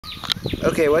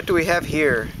Okay, what do we have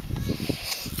here?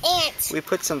 Ants. We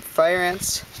put some fire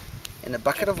ants in a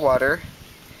bucket of water,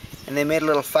 and they made a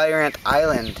little fire ant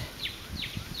island.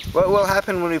 What will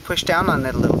happen when we push down on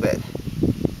it a little bit,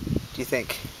 do you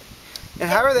think? And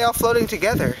how are they all floating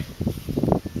together?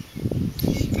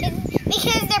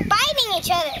 Because they're biting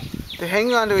each other. They're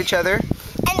hanging on to each other.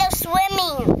 And they're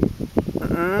swimming.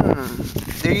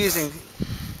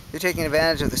 They're taking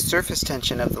advantage of the surface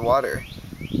tension of the water.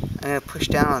 I'm going to push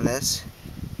down on this.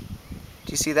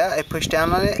 Do you see that? I push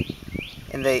down on it,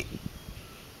 and they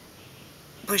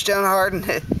push down hard, and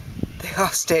they all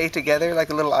stay together like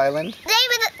a little island.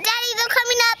 Daddy, they're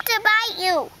coming up to bite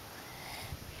you.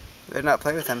 Better not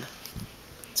play with them.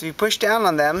 So you push down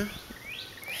on them.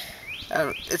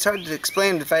 It's hard to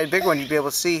explain. If I had a big one, you'd be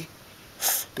able to see.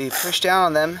 But you push down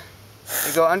on them.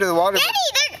 They go under the water.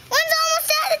 Daddy, one's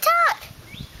almost at the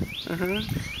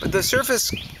top. But the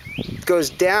surface goes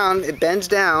down. It bends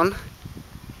down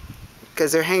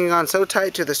because they're hanging on so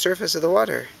tight to the surface of the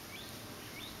water.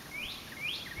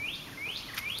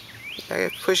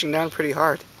 I'm pushing down pretty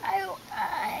hard.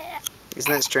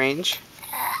 Isn't that strange?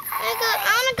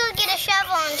 I want to go get a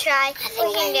shovel and try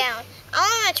pushing down. I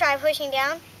want to try pushing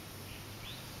down.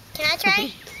 Can I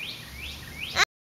try?